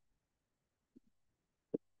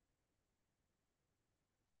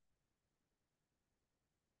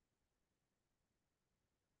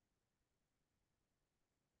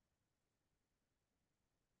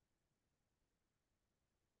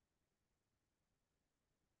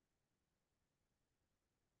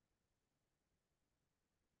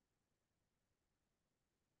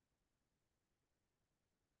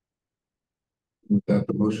 With that,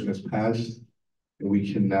 the motion is passed, and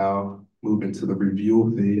we can now move into the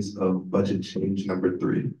review phase of budget change number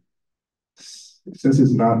 3. Since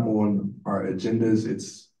it's not on our agendas,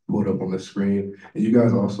 it's pulled up on the screen, and you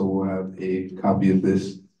guys also will have a copy of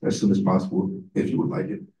this as soon as possible if you would like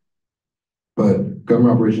it. But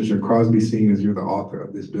Government Operations Chair Crosby, seeing as you're the author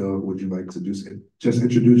of this bill, would you like to just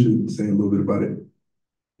introduce it and say a little bit about it?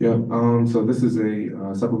 Yeah, so this is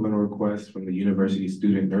a supplemental request from the University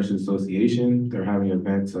Student Nurses Association. They're having an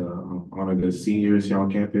event to honor the seniors here on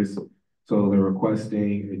campus. So they're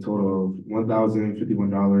requesting a total of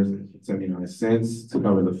 $1,051.79 to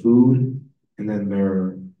cover the food. And then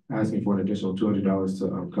they're asking for an additional $200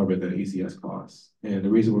 to cover the ECS costs. And the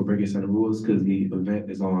reason we're bringing Senate rules because the event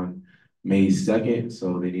is on May 2nd,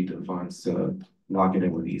 so they need the funds to lock it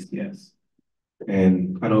in with ECS.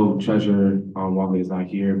 And I know Treasurer Walkley is not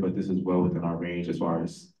here, but this is well within our range as far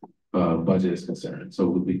as budget is concerned. So it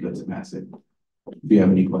would be good to pass it. If you have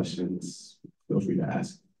any questions, feel free to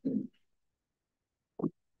ask.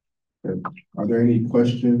 Okay. Are there any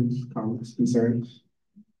questions, comments, concerns?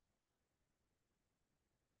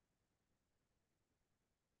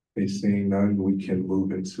 Okay, seeing none, we can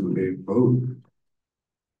move into a vote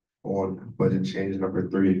on budget change number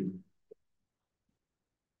 3.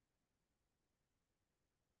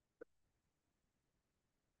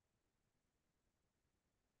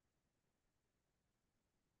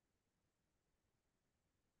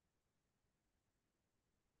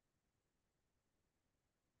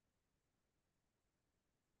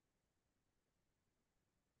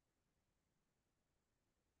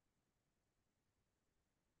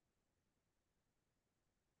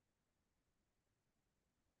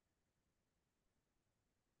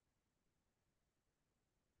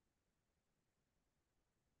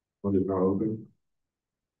 Vote is now open.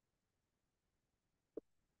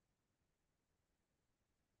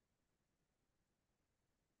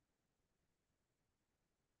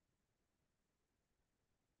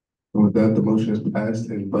 And with that, the motion is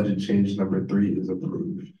passed and budget change number 3 is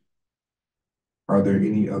approved. Are there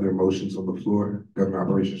any other motions on the floor? Government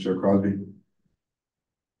Operations Chair Crosby.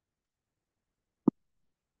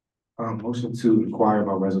 Motion to inquire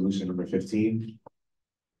about resolution number 15.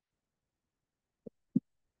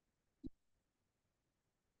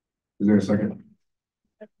 Is there a second?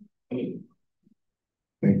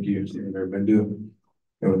 Thank you, Senator Bendu.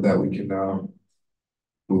 And with that, we can now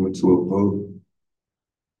move into a vote.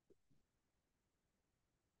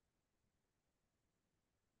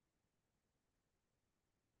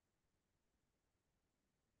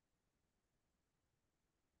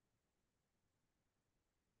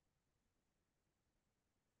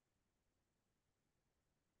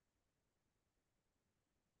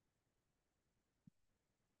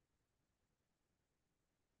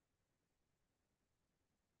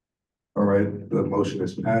 All right, the motion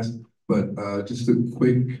is passed. But just a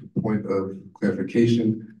quick point of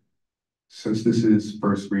clarification, since this is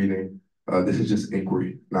first reading, this is just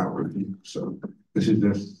inquiry, not review. So this is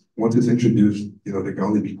just, once it's introduced, there can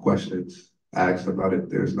only be questions asked about it.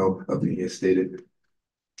 There's no opinion stated.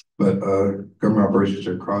 But Government Operations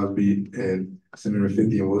Chair Crosby and Senator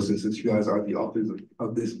Cynthia Wilson, since you guys are the authors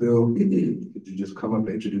of this bill, could you just come up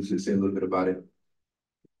and introduce it, say a little bit about it?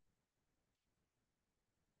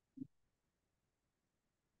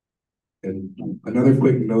 And another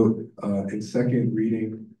quick note, in second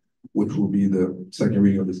reading, which will be the second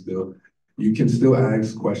reading of this bill, you can still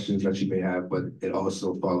ask questions that you may have, but it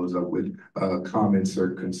also follows up with comments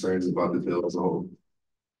or concerns about the bill as a whole.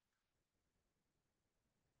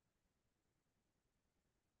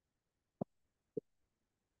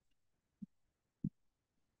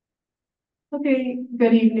 Okay,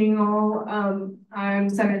 good evening all. I'm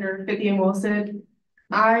Senator Cynthia Wilson.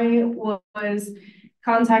 I was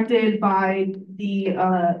contacted by the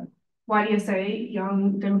YDSA,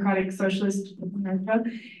 Young Democratic Socialist of America,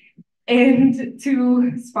 and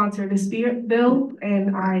to sponsor this bill,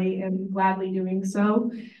 and I am gladly doing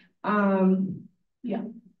so. Yeah.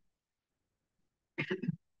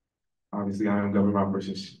 Obviously, I am Government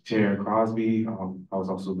Operations Chair Crosby. I was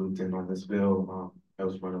also looped in on this bill. That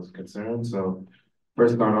was one of those concerns. So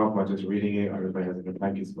first start off by just reading it. Everybody has it in their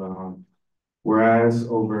packets, but whereas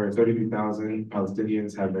over 33,000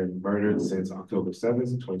 Palestinians have been murdered since October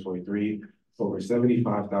 7th, 2023, over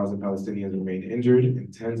 75,000 Palestinians remain injured,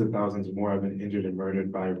 and tens of thousands more have been injured and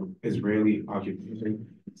murdered by Israeli occupation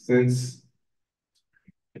since,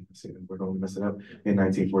 we're going to mess it up, in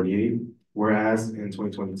 1948. Whereas in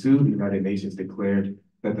 2022, the United Nations declared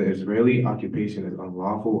that the Israeli occupation is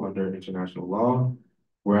unlawful under international law,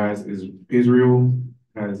 whereas Israel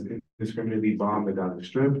has indiscriminately bombed the Gaza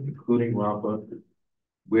Strip, including Rafah,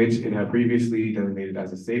 which it had previously designated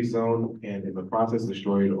as a safe zone, and in the process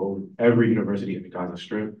destroyed every university in the Gaza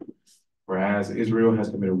Strip. Whereas Israel has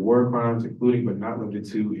committed war crimes, including but not limited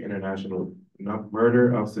to international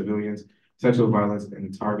murder of civilians, sexual violence,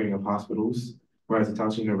 and targeting of hospitals. Whereas the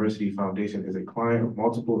Towson University Foundation is a client of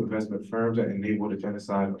multiple investment firms that enable the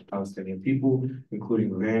genocide of Palestinian people,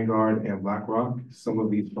 including Vanguard and BlackRock. Some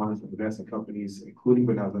of these funds invest in companies, including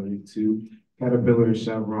but not limited to Caterpillar,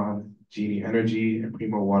 Chevron, Genie Energy, and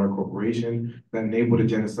Primo Water Corporation, that enable the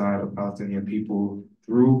genocide of Palestinian people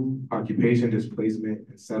through occupation, displacement,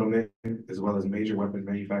 and settlement, as well as major weapons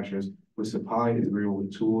manufacturers, which supply Israel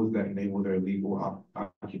with tools that enable their illegal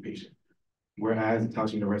occupation. Whereas the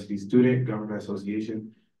Towson University Student Government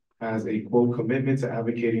Association has a quote commitment to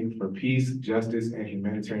advocating for peace, justice, and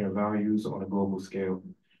humanitarian values on a global scale.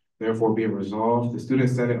 Therefore, be it resolved, the Student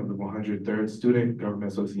Senate of the 103rd Student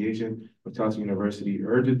Government Association of Towson University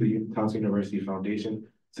urges the Towson University Foundation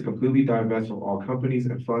to completely divest from all companies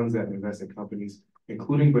and funds that invest in companies,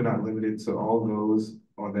 including but not limited to all those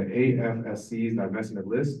on the AFSC's divestment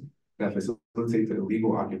list that facilitate the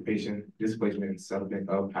illegal occupation, displacement, and settlement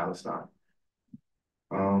of Palestine.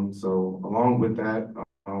 So along with that,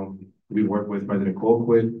 we work with President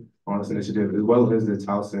Colquitt on this initiative, as well as the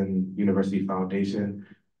Towson University Foundation,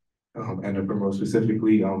 and the Primrose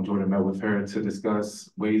specifically. Jordan met with her to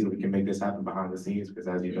discuss ways that we can make this happen behind the scenes, because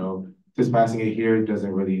as you know, just passing it here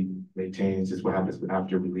doesn't really make change. Just what happens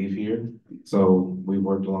after we leave here. So we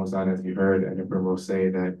worked alongside, as you heard, and the Primrose say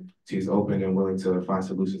that she's open and willing to find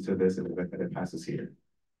solutions to this in the event that it passes here.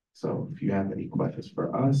 So if you have any questions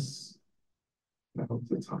for us, now's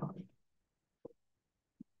the time.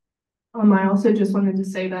 I also just wanted to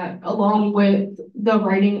say that along with the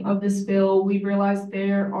writing of this bill, we realized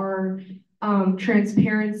there are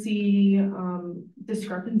transparency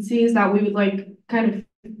discrepancies that we would like kind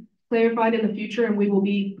of clarified in the future, and we will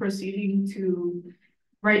be proceeding to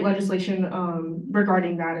write legislation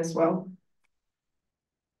regarding that as well.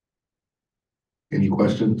 Any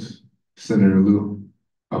questions? Senator Liu?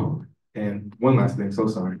 Oh, and one last thing, so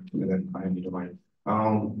sorry, and then I need to mind.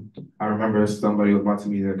 I remember somebody was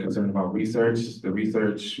wanting me to concerned about research. The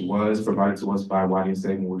research was provided to us by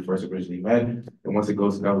YDSA when we first originally met. And once it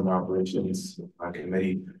goes to government operations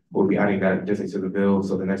committee, we'll be adding that additionally to the bill.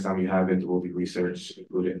 So the next time you have it, will be research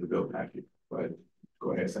included in the bill packet. But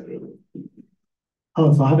go ahead, Senator.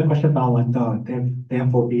 Oh, so I have a question about like the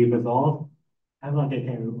therefore be resolved. I have like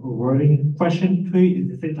a wording question for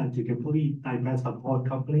you. Is it like to completely divest from all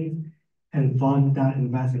companies and fund that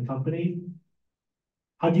invest in companies?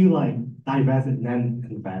 How do you like divest and then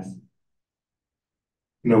invest?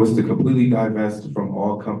 No, it's to completely divest from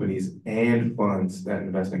all companies and funds that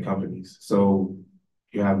invest in companies. So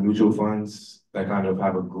you have mutual funds that kind of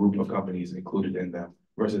have a group of companies included in them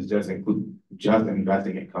versus just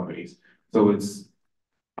investing in companies. So it's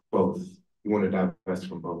both. You want to divest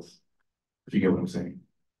from both, if you get what I'm saying.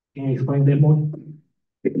 Can you explain that more?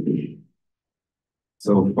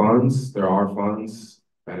 So funds, there are funds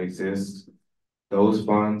that exist. Those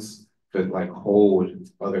funds could like hold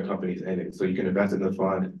other companies in it. So you can invest in the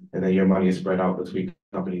fund and then your money is spread out between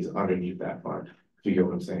companies underneath that fund. If you get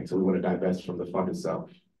what I'm saying. So we want to divest from the fund itself.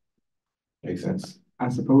 Makes sense? I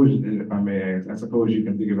suppose, if I may ask, I suppose you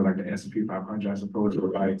can think of it like the S&P 500. I suppose you're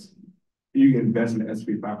right. You can invest in the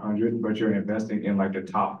S&P 500, but you're investing in like the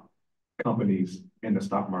top companies in the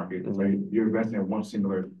stock market, right? You're investing in one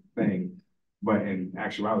singular thing, but in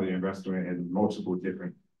actuality, you're investing in multiple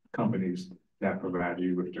different companies that provide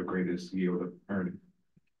you with the greatest yield of earning.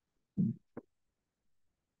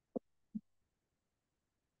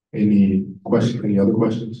 Any questions? Any other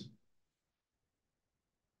questions?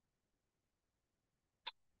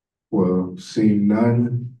 Well, seeing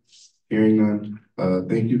none, hearing none,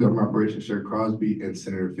 thank you, Government Operations Chair Crosby and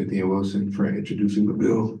Senator Cynthia Wilson for introducing the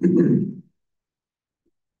bill.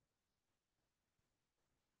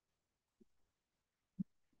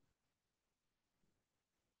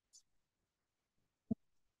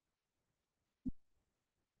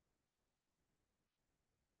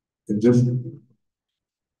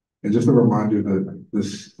 And just a reminder that the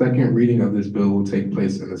second reading of this bill will take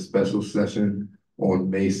place in a special session on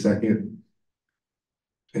May 2nd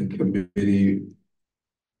in committee.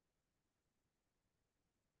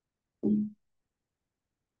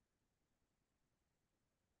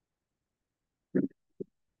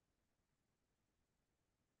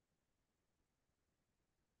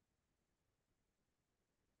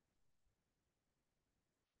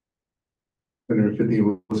 Senator Cynthia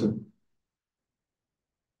Wilson.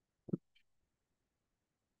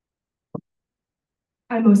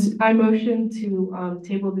 I motion to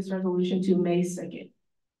table this resolution to May 2nd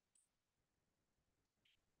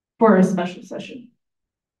for a special session.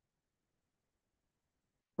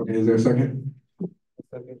 Okay, is there a second?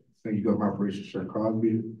 Second. Thank you, Government Operations Chair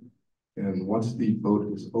Crosby. And once the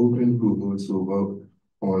vote is open, we'll move to a vote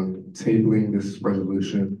on tabling this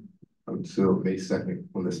resolution until May 2nd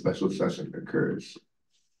when the special session occurs.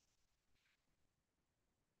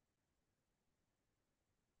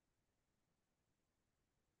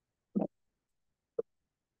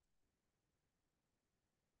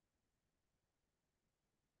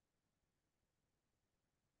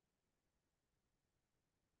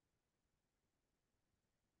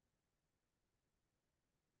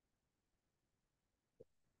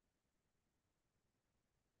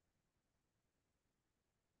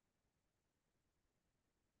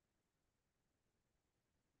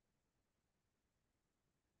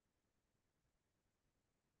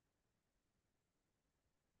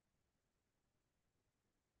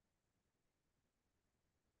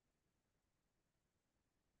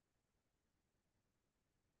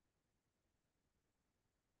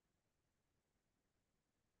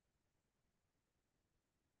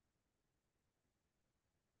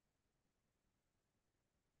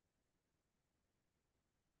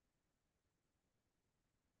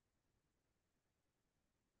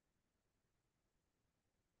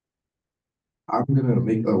 I'm gonna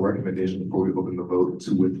make a recommendation before we open the vote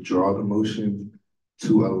to withdraw the motion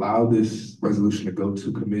to allow this resolution to go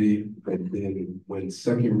to committee, and then when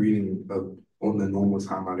second reading of on the normal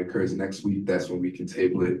timeline occurs next week, that's when we can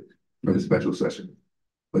table it for the special session.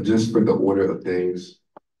 But just for the order of things,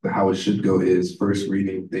 how it should go is first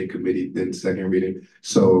reading, then committee, then second reading.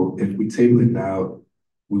 So if we table it now,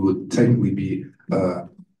 we would technically be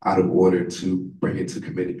out of order to bring it to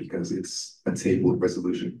committee because it's a tabled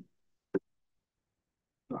resolution.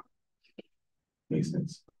 Makes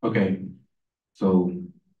sense. Okay, so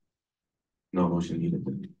no motion needed.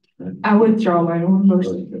 Right? I withdraw my own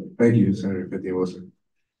motion. Thank you, Senator Cynthia Wilson.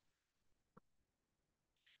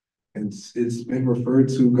 And it's been referred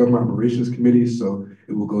to Government Operations Committee, so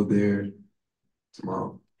it will go there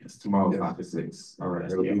tomorrow. Yes, tomorrow, 5 to 6. All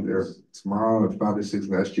right, it'll be there tomorrow at 5 to 6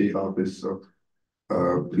 in the SGA office. So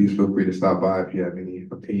please feel free to stop by if you have any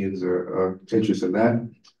opinions or interest in that.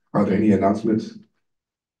 Are there any announcements?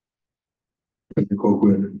 Why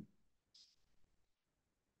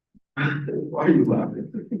are you laughing?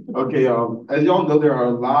 Okay, as y'all know, there are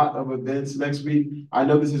a lot of events next week. I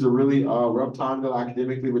know this is a really rough time though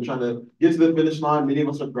academically. We're trying to get to the finish line. Many of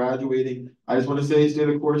us are graduating. I just want to say, stay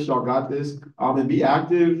the course. Y'all got this. And be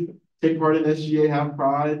active. Take part in SGA, have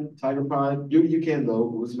pride, Tiger Pride. Do what you can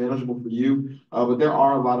though. It's manageable for you. But there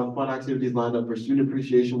are a lot of fun activities lined up for Student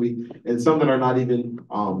Appreciation Week, and some that are not even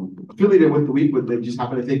affiliated with the week, but they just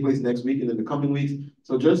happen to take place next week and in the coming weeks.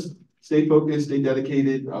 So just stay focused, stay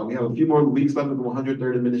dedicated. We have a few more weeks left of the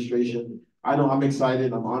 103rd administration. I know I'm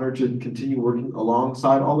excited. I'm honored to continue working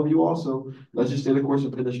alongside all of you all. So let's just stay the course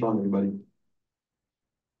and finish strong, everybody.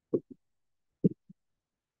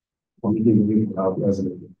 Let me give the meeting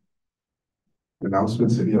president.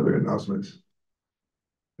 Announcements, any other announcements?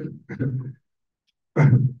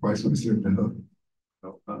 Vice President Bell.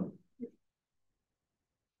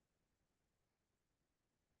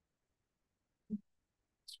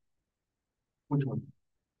 Which one?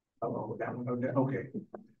 Oh, that one, okay.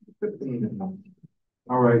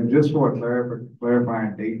 All right, just for a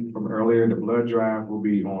clarifying date from earlier, the blood drive will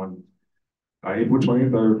be on April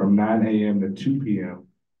 23rd from 9 a.m. to 2 p.m.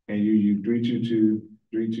 And you use 322,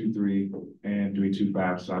 323, and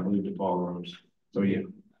 325, so I believe the ballrooms. So yeah,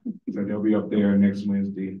 so they'll be up there next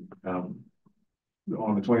Wednesday, on the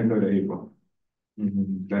 23rd of April.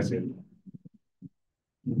 That's it.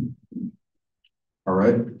 All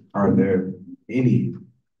right, are there any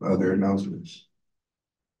other announcements?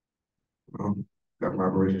 Got my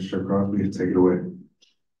operations check off, please take it away.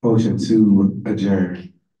 Motion to adjourn.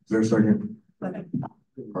 Is there a second?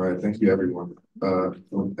 All right, thank you, everyone.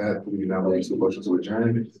 With that, we now move to motion to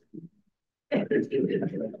adjourn. Can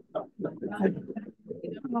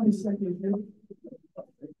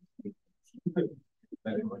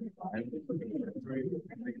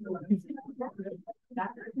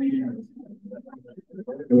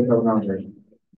we have an